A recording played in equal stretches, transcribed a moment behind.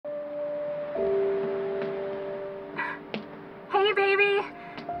Hey, baby.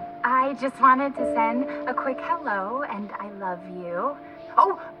 I just wanted to send a quick hello and I love you.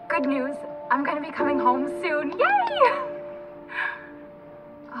 Oh, good news. I'm gonna be coming home soon. Yay!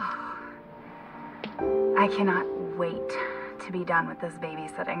 Oh, I cannot wait to be done with this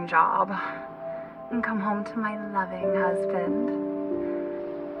babysitting job and come home to my loving husband.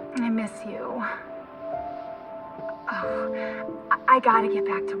 I miss you. Oh, I gotta get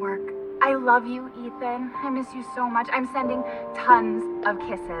back to work. I love you, Ethan. I miss you so much. I'm sending tons of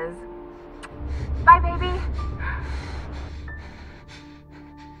kisses. Bye, baby.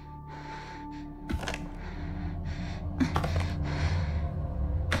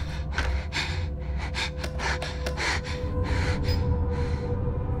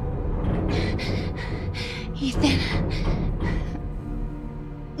 Ethan.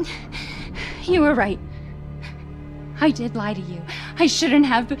 You were right. I did lie to you. I shouldn't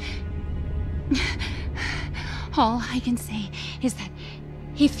have, but all I can say is that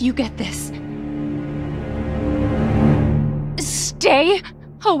if you get this, stay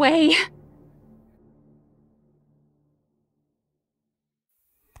away.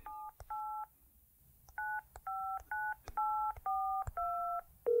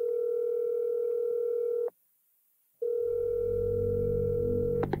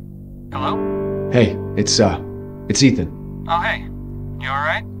 Hello? Hey, it's Ethan. Oh, hey. You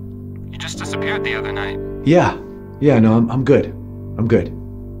alright? You just disappeared the other night. Yeah, no, I'm good. I'm good.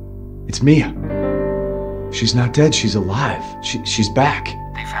 It's Mia. She's not dead, she's alive. She's back.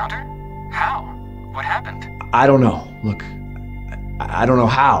 They found her? How? What happened? I don't know. Look, I don't know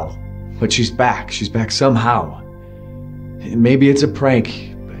how, but she's back. She's back somehow. Maybe it's a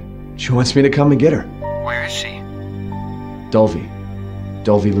prank, but she wants me to come and get her. Where is she? Dulvey,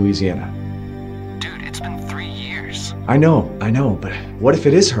 Louisiana. Dude, it's been 3 years. I know, but what if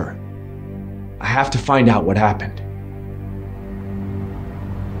it is her? I have to find out what happened.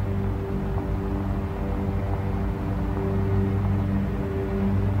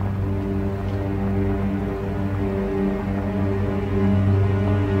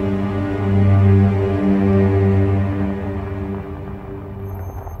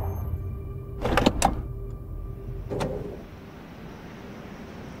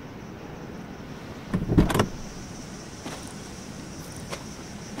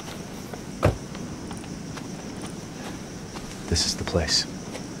 This is the place.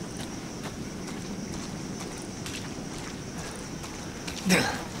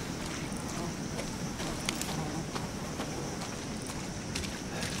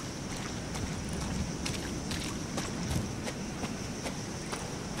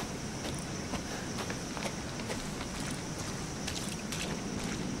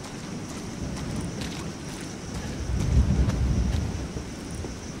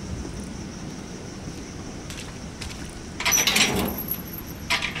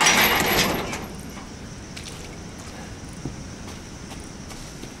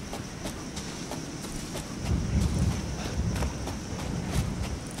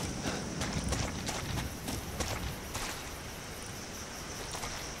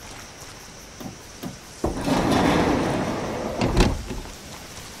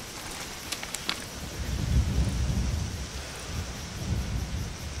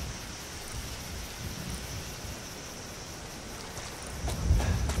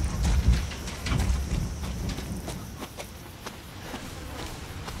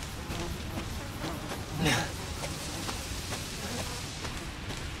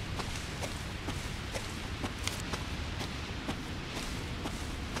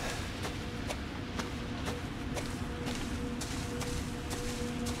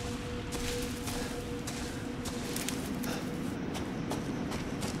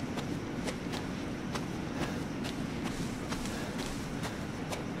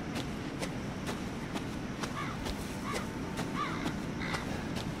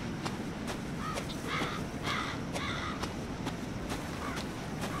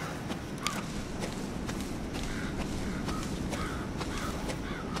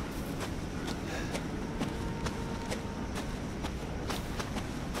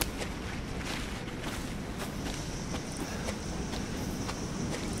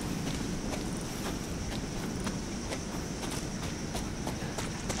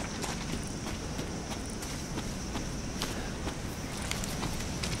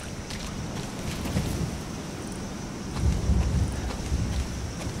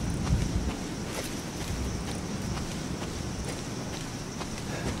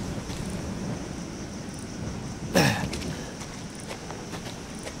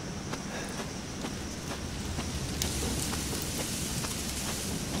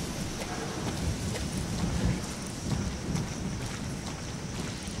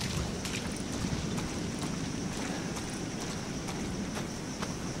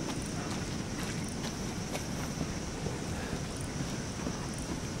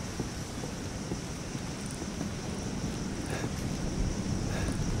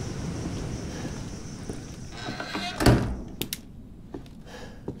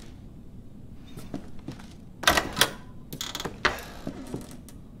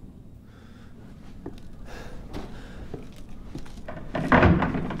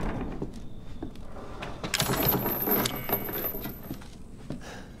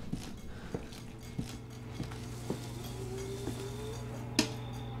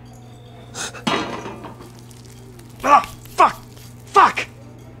 Ah, fuck! Fuck!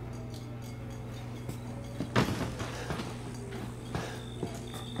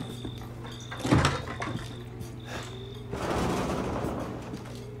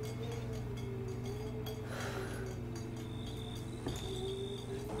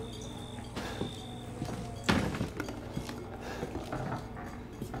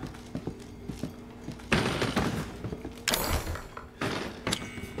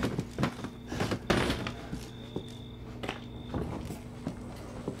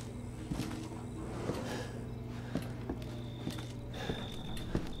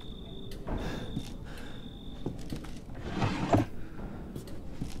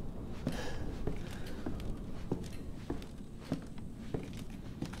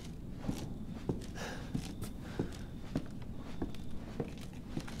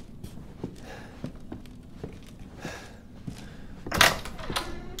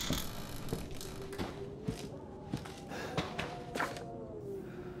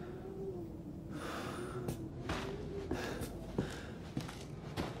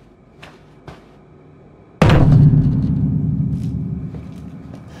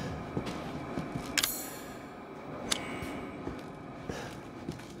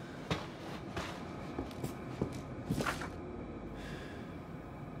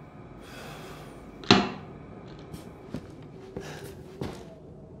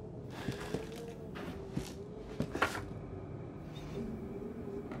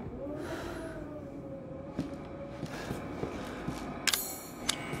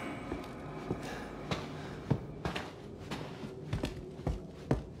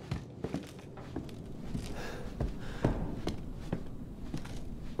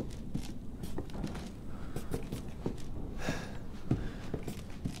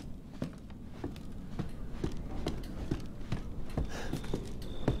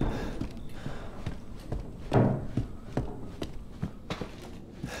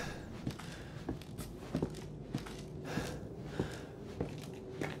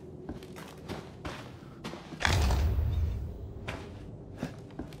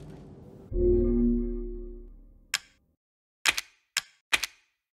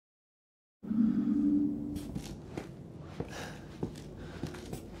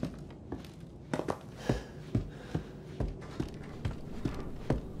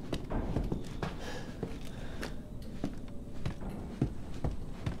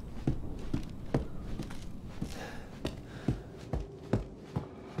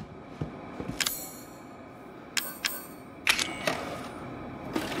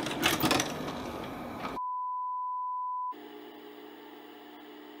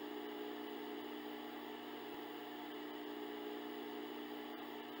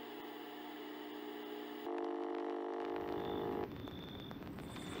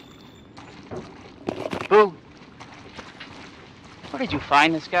 Boo! Where did you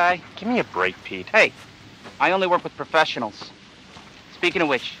find this guy? Give me a break, Pete. Hey, I only work with professionals. Speaking of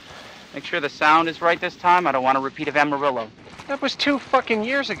which, make sure the sound is right this time. I don't want a repeat of Amarillo. That was 2 fucking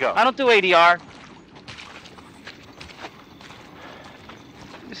years ago. I don't do ADR.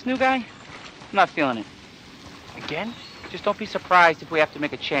 This new guy? I'm not feeling it. Again? Just don't be surprised if we have to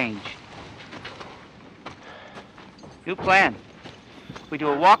make a change. New plan. We do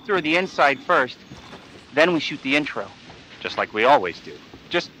a walkthrough of the inside first, then we shoot the intro. Just like we always do.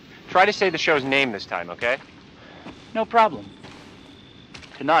 Just try to say the show's name this time, okay? No problem.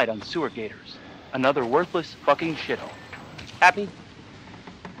 Tonight on Sewer Gators, another worthless fucking shithole. Happy?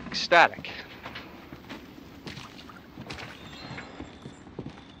 Ecstatic.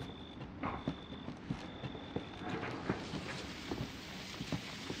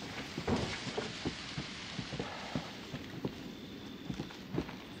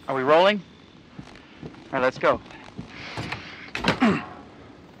 Are we rolling? All right, let's go.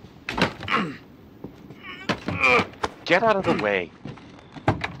 Get out of the way.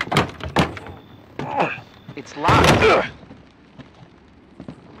 It's locked.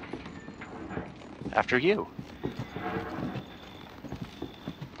 After you.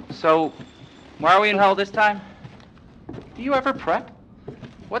 So, why are we in hell this time? Do you ever prep?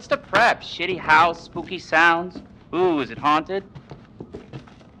 What's the prep? Shitty house, spooky sounds? Ooh, is it haunted?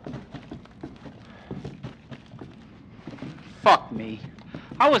 Fuck me.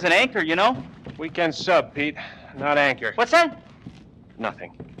 I was an anchor, you know? Weekend sub, Pete. Not anchor. What's that?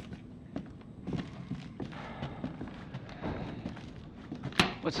 Nothing.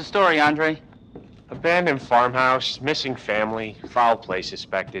 What's the story, Andre? Abandoned farmhouse, missing family, foul play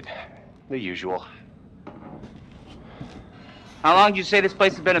suspected. The usual. How long did you say this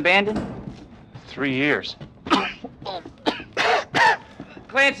place has been abandoned? 3 years.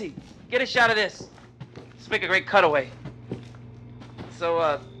 Clancy, get a shot of this. Let's make a great cutaway.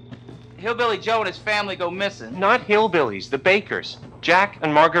 So, Hillbilly Joe and his family go missing. Not hillbillies, the Bakers. Jack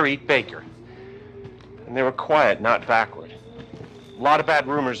and Marguerite Baker. And they were quiet, not backward. A lot of bad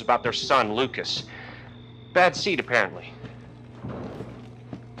rumors about their son, Lucas. Bad seed, apparently.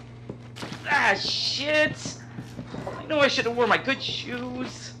 Ah, shit! I know I should have worn my good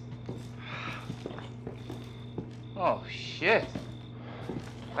shoes. Oh, shit.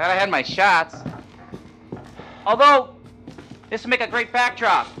 Glad I had my shots. Although, this would make a great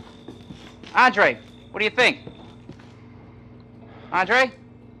backdrop. Andre, what do you think? Andre?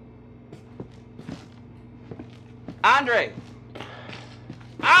 Andre!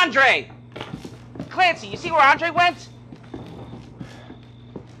 Andre! Clancy, you see where Andre went?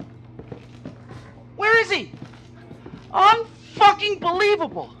 Where is he? Unfucking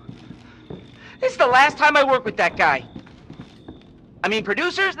believable. This is the last time I work with that guy. I mean,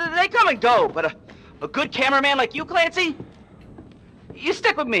 producers, they come and go, but a good cameraman like you, Clancy, you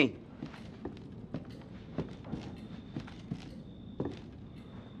stick with me.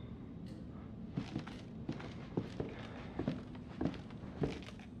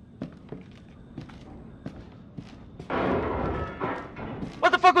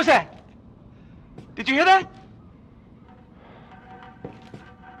 What the fuck was that? Did you hear that?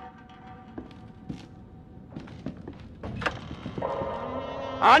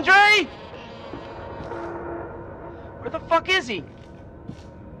 Andre? Where the fuck is he?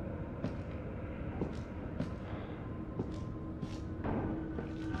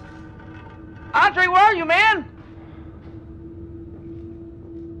 Andre, where are you, man?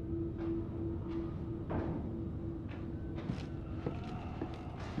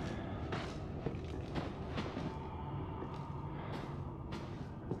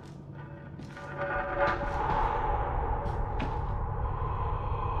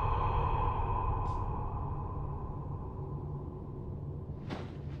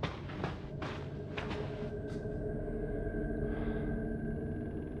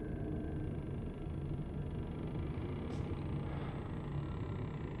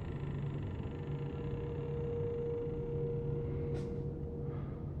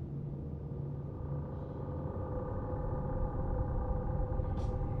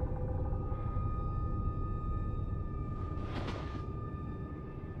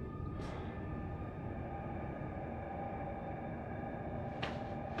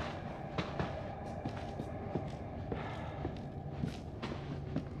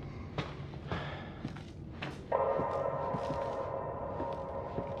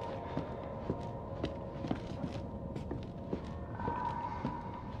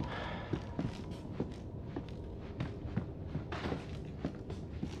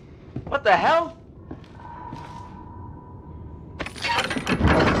 What the hell?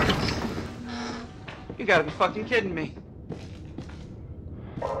 You gotta be fucking kidding me.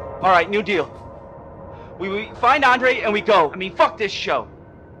 All right, new deal. We find Andre and we go. I mean, fuck this show.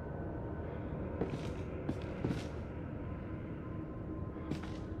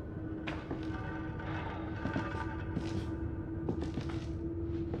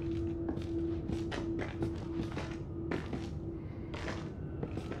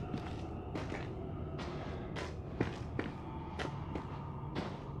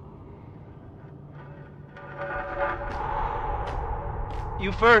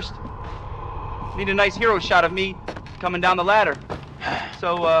 You first. Need a nice hero shot of me coming down the ladder.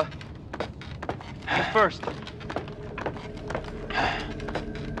 So, you first.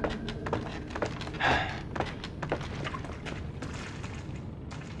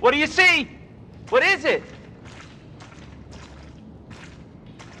 What do you see? What is it?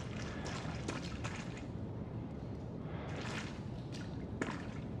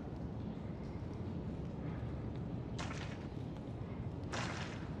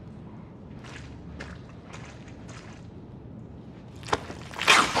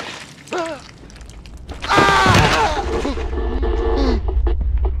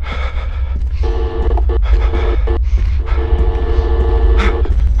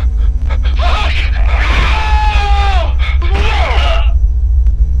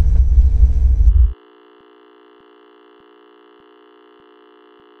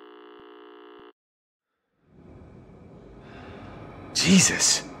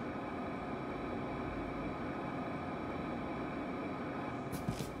 Jesus.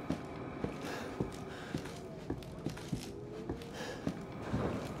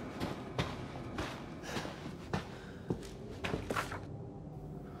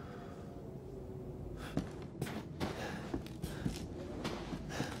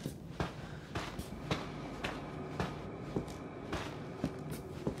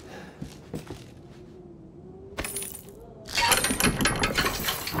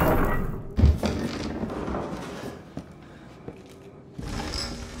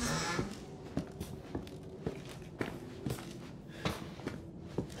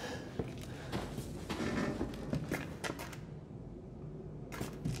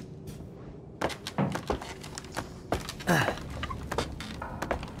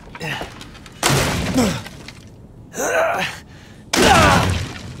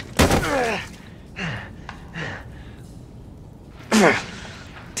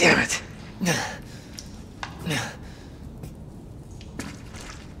 Damn it.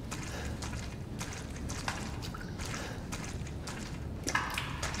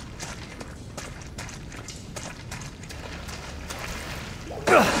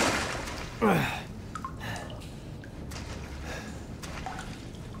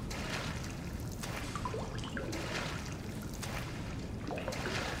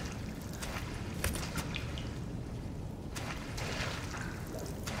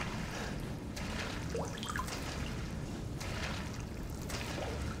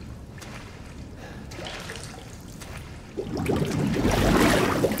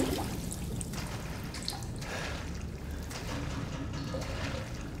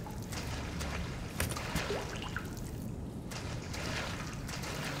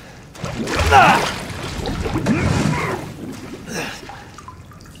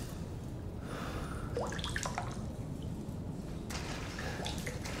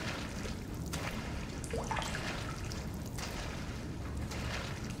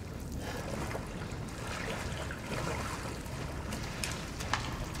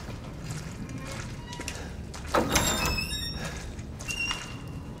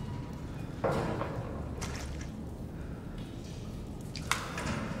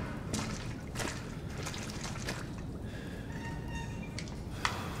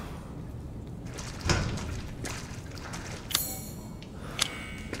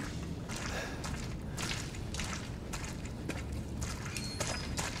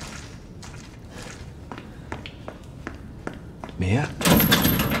 Mia?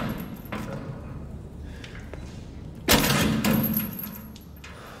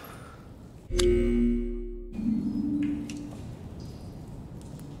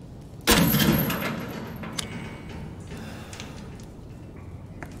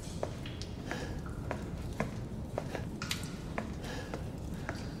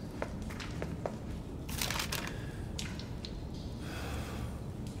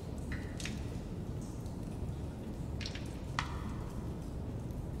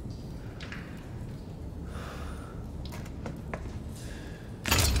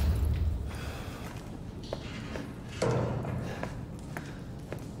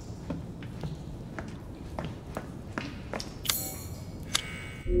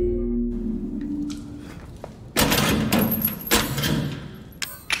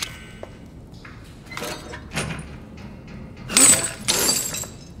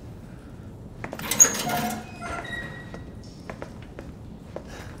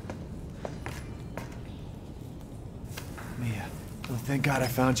 Mia. Oh, thank God I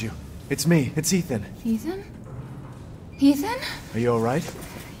found you. It's me. It's Ethan. Ethan? Ethan? Are you alright?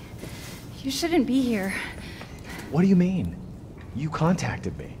 You shouldn't be here. What do you mean? You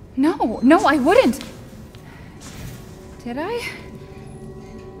contacted me. No, I wouldn't. Did I?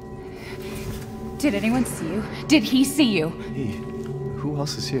 Did anyone see you? Did he see you? Hey, who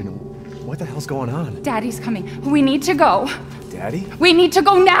else is here? What the hell's going on? Daddy's coming. We need to go. Daddy? We need to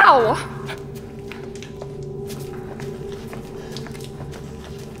go now!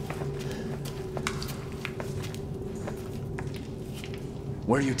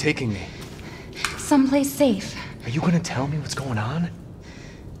 Where are you taking me? Someplace safe. Are you gonna tell me what's going on?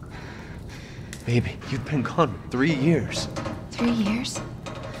 Baby, you've been gone 3 years. 3 years?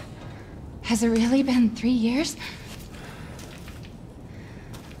 Has it really been 3 years?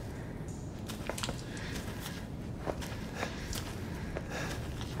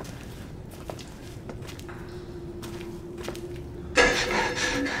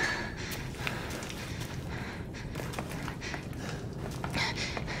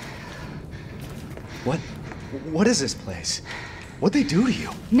 What is this place? What'd they do to you?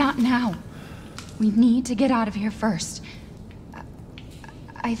 Not now. We need to get out of here first.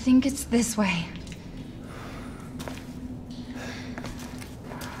 I think it's this way.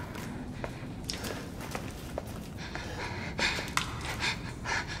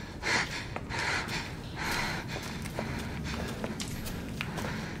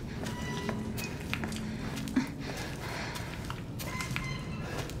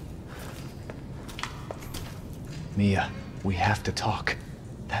 Mia, we have to talk.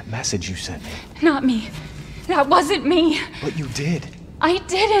 That message you sent me. Not me. That wasn't me. But you did. I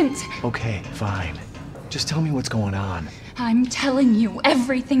didn't. Okay, fine. Just tell me what's going on. I'm telling you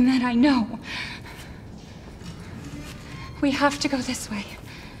everything that I know. We have to go this way.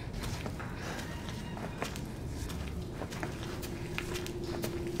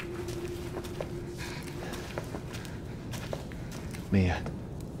 Mia,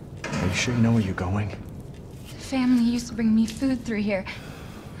 are you sure you know where you're going? Family used to bring me food through here.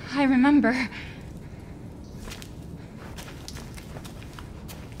 I remember.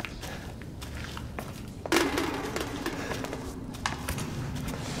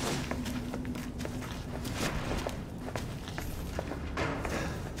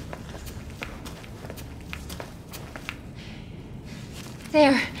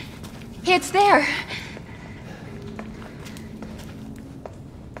 There. It's there.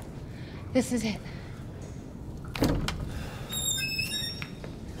 This is it.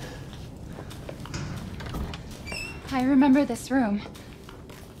 I remember this room.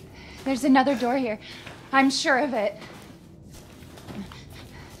 There's another door here. I'm sure of it.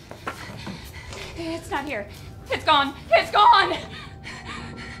 It's not here. It's gone. It's gone!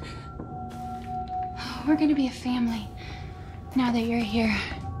 We're gonna be a family now that you're here.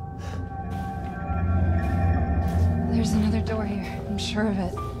 There's another door here. I'm sure of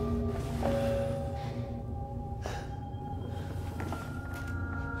it.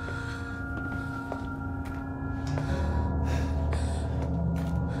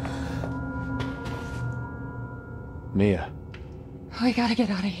 Mia, We gotta get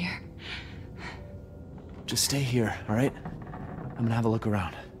out of here. just stay here, all right? I'm gonna have a look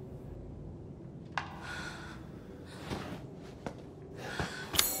around.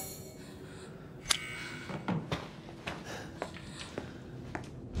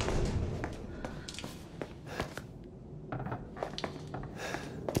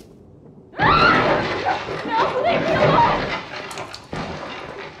 No, leave me alone!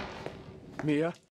 Mia?